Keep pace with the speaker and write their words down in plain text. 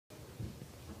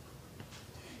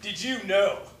Did you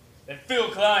know that Phill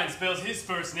Kline spells his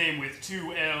first name with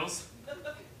 2 L's?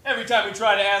 Every time we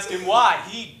try to ask him why,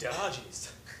 he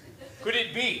dodges. Could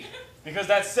it be because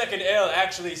that second L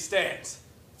actually stands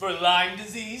for Lyme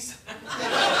disease?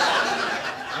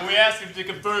 When we asked him to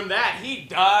confirm that, he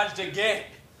dodged again.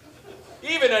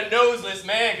 Even a noseless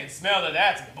man can smell that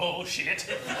that's bullshit.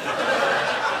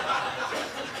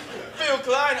 Phill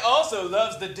Kline also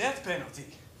loves the death penalty.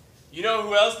 You know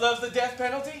who else loves the death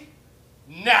penalty?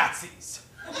 Nazis.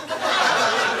 A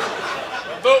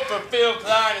vote for Phill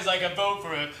Kline is like a vote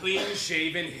for a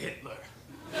clean-shaven Hitler.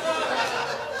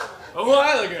 A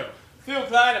while ago, Phill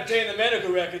Kline obtained the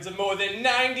medical records of more than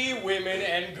 90 women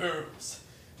and girls.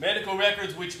 Medical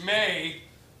records which may,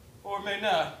 or may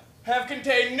not, have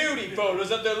contained nudie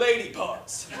photos of their lady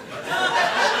parts.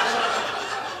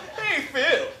 Hey,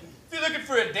 Phil, if you're looking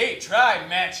for a date, try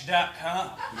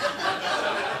Match.com.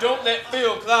 Don't let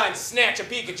Phill Kline snatch a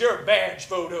peek at your badge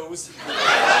photos.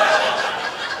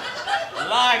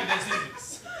 Lyme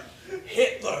disease,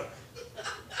 Hitler,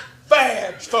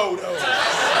 badge photos.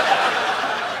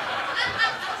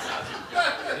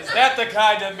 Is that the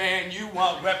kind of man you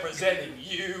want representing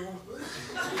you?